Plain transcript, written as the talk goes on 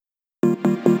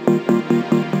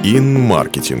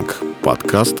Маркетинг.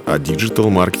 Подкаст о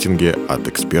диджитал-маркетинге от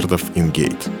экспертов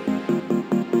InGate.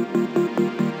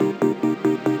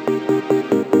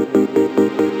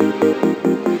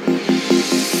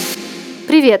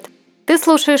 Привет! Ты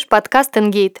слушаешь подкаст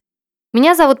InGate.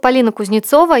 Меня зовут Полина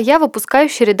Кузнецова, я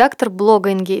выпускающий редактор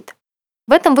блога InGate.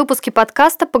 В этом выпуске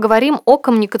подкаста поговорим о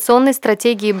коммуникационной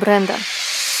стратегии бренда.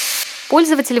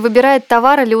 Пользователь выбирает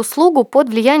товар или услугу под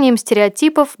влиянием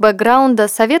стереотипов, бэкграунда,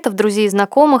 советов друзей и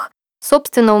знакомых,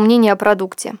 собственного мнения о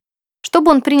продукте.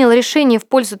 Чтобы он принял решение в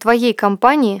пользу твоей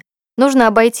компании, нужно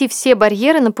обойти все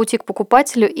барьеры на пути к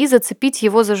покупателю и зацепить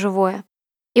его за живое.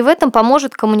 И в этом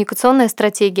поможет коммуникационная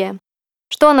стратегия.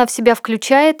 Что она в себя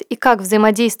включает и как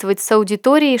взаимодействовать с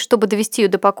аудиторией, чтобы довести ее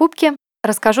до покупки,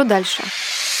 расскажу дальше.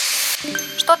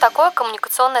 Что такое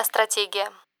коммуникационная стратегия?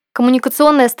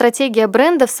 Коммуникационная стратегия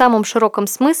бренда в самом широком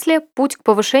смысле – путь к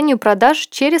повышению продаж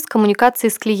через коммуникации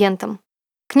с клиентом.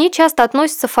 К ней часто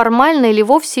относятся формально или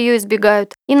вовсе ее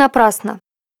избегают, и напрасно.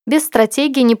 Без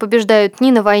стратегии не побеждают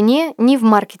ни на войне, ни в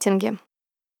маркетинге.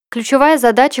 Ключевая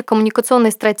задача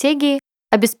коммуникационной стратегии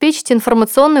 – обеспечить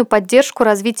информационную поддержку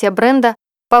развития бренда,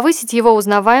 повысить его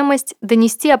узнаваемость,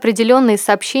 донести определенные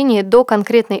сообщения до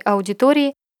конкретной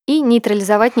аудитории и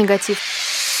нейтрализовать негатив.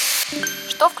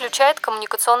 Что включает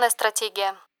коммуникационная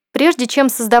стратегия? Прежде чем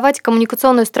создавать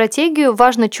коммуникационную стратегию,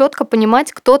 важно четко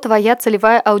понимать, кто твоя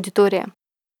целевая аудитория.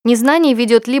 Незнание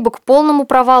ведет либо к полному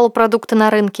провалу продукта на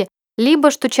рынке,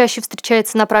 либо, что чаще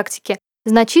встречается на практике,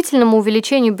 значительному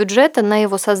увеличению бюджета на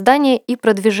его создание и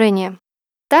продвижение.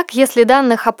 Так, если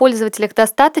данных о пользователях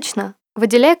достаточно,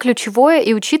 выделяй ключевое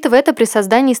и учитывай это при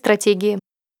создании стратегии.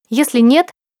 Если нет,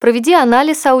 проведи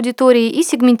анализ аудитории и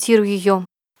сегментируй ее.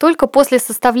 Только после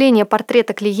составления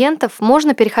портрета клиентов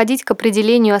можно переходить к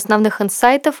определению основных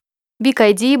инсайтов, Big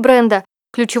ID бренда,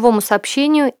 ключевому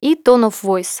сообщению и tone of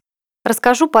voice.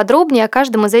 Расскажу подробнее о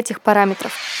каждом из этих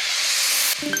параметров.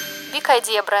 Big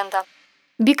ID бренда.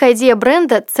 Big ID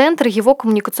бренда – центр его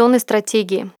коммуникационной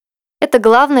стратегии. Это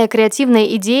главная креативная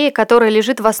идея, которая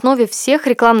лежит в основе всех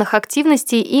рекламных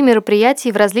активностей и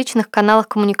мероприятий в различных каналах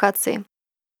коммуникации.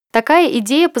 Такая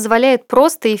идея позволяет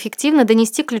просто и эффективно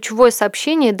донести ключевое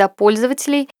сообщение до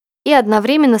пользователей и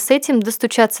одновременно с этим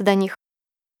достучаться до них.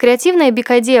 Креативная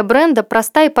биг-идея бренда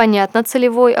проста и понятна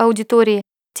целевой аудитории,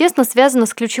 тесно связана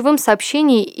с ключевым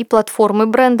сообщением и платформой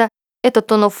бренда, это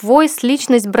tone of voice,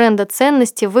 личность бренда,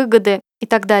 ценности, выгоды и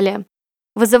так далее.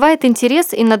 Вызывает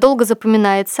интерес и надолго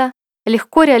запоминается,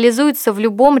 легко реализуется в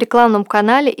любом рекламном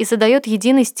канале и задает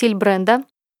единый стиль бренда,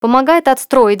 помогает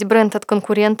отстроить бренд от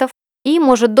конкурентов, и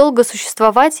может долго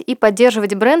существовать и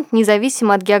поддерживать бренд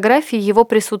независимо от географии его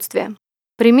присутствия.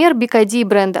 Пример Big ID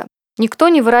бренда. Никто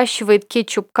не выращивает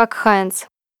кетчуп, как Heinz.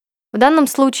 В данном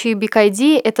случае Big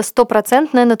ID – это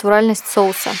 100% натуральность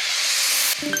соуса.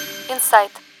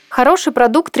 Инсайт. Хороший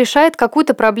продукт решает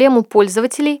какую-то проблему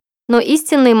пользователей, но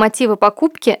истинные мотивы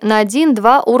покупки на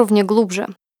 1-2 уровня глубже.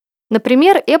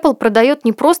 Например, Apple продает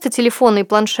не просто телефоны и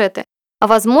планшеты, а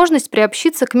возможность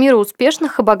приобщиться к миру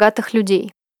успешных и богатых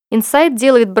людей. Инсайт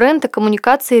делает бренд и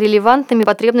коммуникации релевантными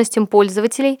потребностям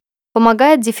пользователей,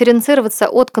 помогает дифференцироваться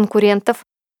от конкурентов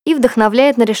и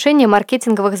вдохновляет на решение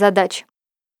маркетинговых задач.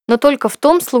 Но только в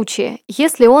том случае,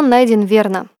 если он найден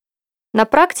верно. На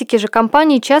практике же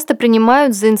компании часто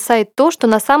принимают за инсайт то, что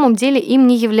на самом деле им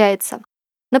не является.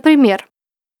 Например,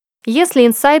 если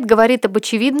инсайт говорит об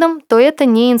очевидном, то это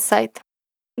не инсайт.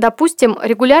 Допустим,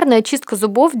 регулярная чистка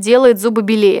зубов делает зубы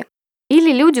белее,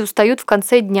 или люди устают в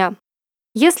конце дня.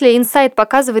 Если инсайт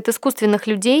показывает искусственных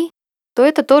людей, то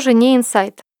это тоже не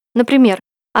инсайт. Например,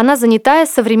 она занятая,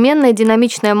 современная,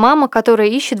 динамичная мама, которая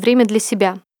ищет время для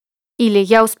себя. Или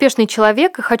я успешный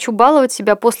человек и хочу баловать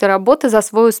себя после работы за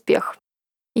свой успех.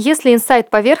 Если инсайт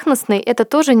поверхностный, это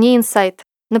тоже не инсайт.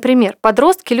 Например,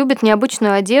 подростки любят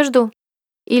необычную одежду,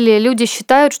 или люди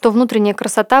считают, что внутренняя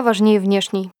красота важнее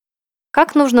внешней.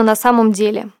 Как нужно на самом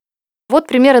деле? Вот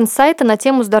пример инсайта на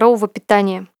тему здорового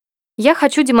питания. Я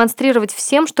хочу демонстрировать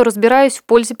всем, что разбираюсь в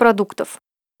пользе продуктов.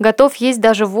 Готов есть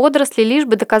даже водоросли, лишь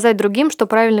бы доказать другим, что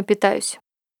правильно питаюсь.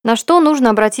 На что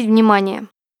нужно обратить внимание?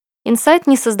 Инсайт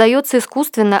не создается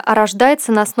искусственно, а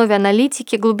рождается на основе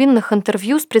аналитики, глубинных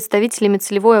интервью с представителями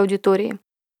целевой аудитории.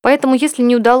 Поэтому, если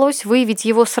не удалось выявить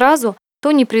его сразу,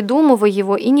 то не придумывай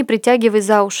его и не притягивай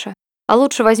за уши, а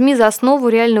лучше возьми за основу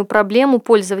реальную проблему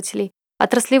пользователей,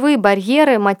 отраслевые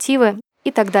барьеры, мотивы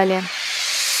и так далее.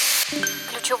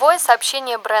 Ключевое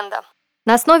сообщение бренда.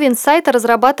 На основе инсайта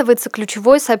разрабатывается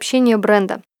ключевое сообщение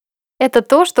бренда. Это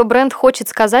то, что бренд хочет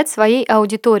сказать своей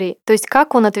аудитории, то есть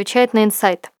как он отвечает на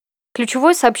инсайт.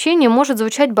 Ключевое сообщение может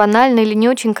звучать банально или не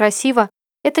очень красиво.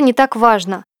 Это не так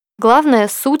важно. Главное –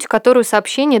 суть, которую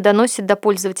сообщение доносит до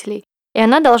пользователей, и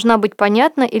она должна быть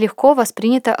понятна и легко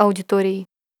воспринята аудиторией.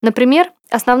 Например,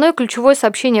 основное ключевое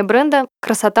сообщение бренда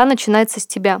 «Красота начинается с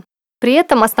тебя». При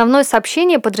этом основное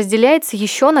сообщение подразделяется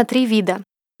еще на 3 вида.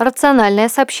 Рациональное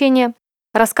сообщение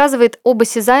рассказывает об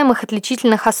осязаемых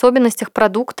отличительных особенностях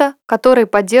продукта, которые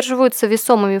поддерживаются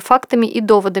весомыми фактами и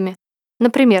доводами.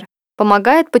 Например,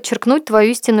 помогает подчеркнуть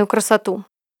твою истинную красоту.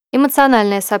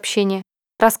 Эмоциональное сообщение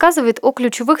рассказывает о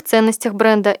ключевых ценностях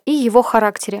бренда и его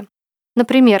характере.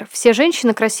 Например, все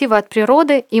женщины красивы от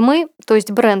природы, и мы, то есть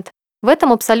бренд, в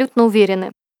этом абсолютно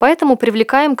уверены. Поэтому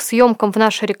привлекаем к съемкам в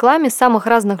нашей рекламе самых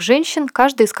разных женщин,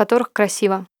 каждая из которых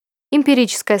красива.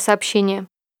 Эмпирическое сообщение.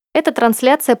 Это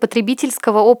трансляция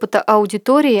потребительского опыта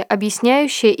аудитории,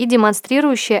 объясняющая и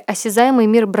демонстрирующая осязаемый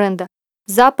мир бренда.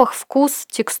 Запах, вкус,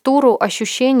 текстуру,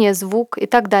 ощущения, звук и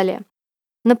так далее.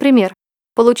 Например,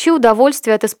 получи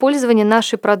удовольствие от использования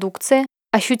нашей продукции,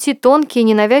 ощути тонкие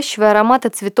ненавязчивые ароматы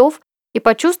цветов и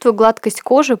почувствуй гладкость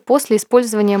кожи после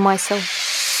использования масел.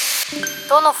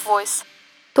 Tone of voice.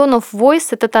 Tone of voice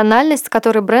 – это тональность, с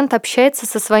которой бренд общается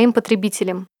со своим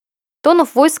потребителем. Tone of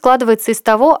voice складывается из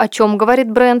того, о чем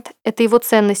говорит бренд, это его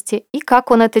ценности, и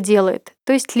как он это делает,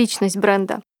 то есть личность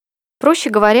бренда. Проще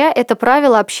говоря, это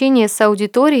правило общения с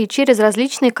аудиторией через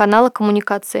различные каналы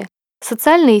коммуникации,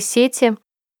 социальные сети,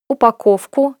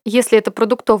 упаковку, если это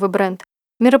продуктовый бренд,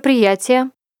 мероприятия,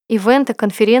 ивенты,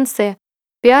 конференции,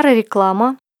 пиар и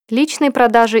реклама, личные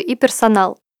продажи и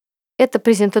персонал. Это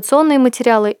презентационные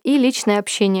материалы и личное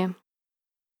общение.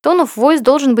 Tone of voice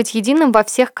должен быть единым во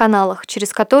всех каналах,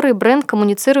 через которые бренд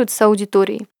коммуницирует с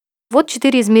аудиторией. Вот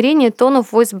 4 измерения Tone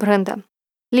of voice бренда.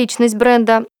 Личность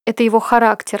бренда – это его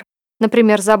характер,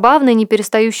 например, забавный, не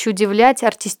перестающий удивлять,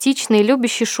 артистичный,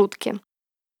 любящий шутки.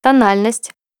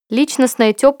 Тональность –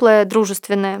 личностная, теплая,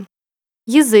 дружественная.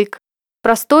 Язык –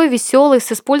 простой, веселый,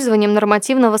 с использованием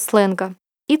нормативного сленга.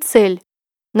 И цель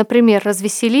 – например,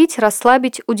 развеселить,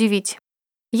 расслабить, удивить.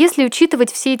 Если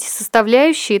учитывать все эти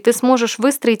составляющие, ты сможешь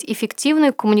выстроить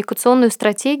эффективную коммуникационную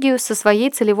стратегию со своей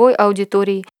целевой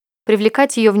аудиторией,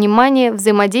 привлекать ее внимание,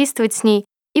 взаимодействовать с ней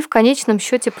и в конечном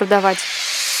счете продавать.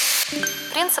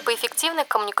 Принципы эффективной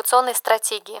коммуникационной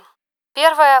стратегии.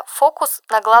 Первое – фокус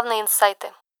на главные инсайты.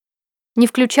 Не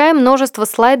включай множество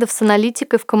слайдов с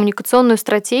аналитикой в коммуникационную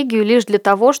стратегию лишь для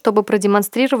того, чтобы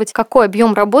продемонстрировать, какой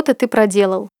объем работы ты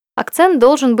проделал. Акцент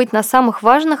должен быть на самых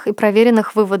важных и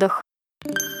проверенных выводах.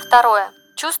 Второе.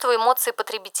 Чувства и эмоции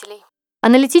потребителей.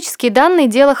 Аналитические данные –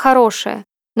 дело хорошее,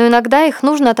 но иногда их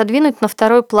нужно отодвинуть на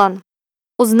второй план.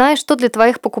 Узнай, что для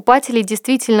твоих покупателей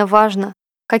действительно важно,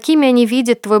 какими они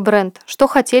видят твой бренд, что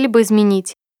хотели бы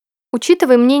изменить.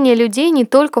 Учитывай мнение людей не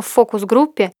только в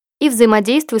фокус-группе и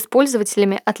взаимодействуй с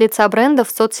пользователями от лица бренда в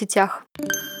соцсетях.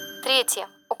 Третье.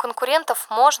 У конкурентов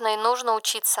можно и нужно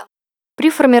учиться. При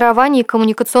формировании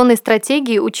коммуникационной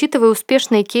стратегии учитывай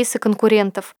успешные кейсы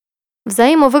конкурентов.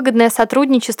 Взаимовыгодное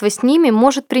сотрудничество с ними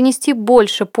может принести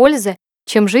больше пользы,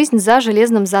 чем жизнь за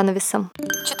железным занавесом.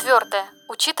 Четвертое.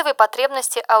 Учитывай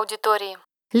потребности аудитории.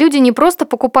 Люди не просто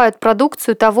покупают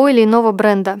продукцию того или иного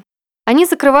бренда. Они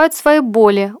закрывают свои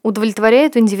боли,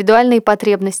 удовлетворяют индивидуальные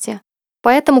потребности.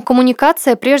 Поэтому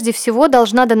коммуникация прежде всего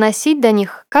должна доносить до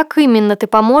них, как именно ты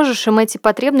поможешь им эти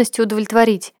потребности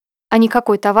удовлетворить, а не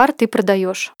какой товар ты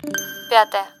продаешь.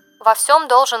 Пятое. Во всем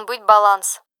должен быть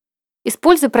баланс.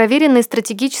 Используй проверенные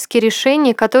стратегические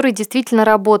решения, которые действительно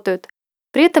работают.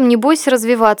 При этом не бойся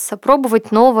развиваться,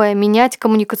 пробовать новое, менять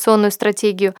коммуникационную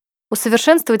стратегию,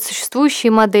 усовершенствовать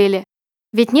существующие модели.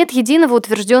 Ведь нет единого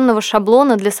утвержденного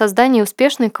шаблона для создания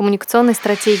успешной коммуникационной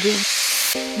стратегии.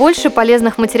 Больше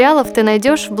полезных материалов ты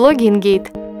найдешь в блоге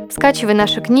InGate. Скачивай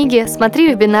наши книги, смотри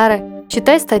вебинары,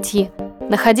 читай статьи.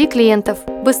 Находи клиентов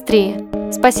быстрее.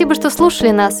 Спасибо, что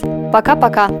слушали нас.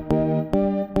 Пока-пока.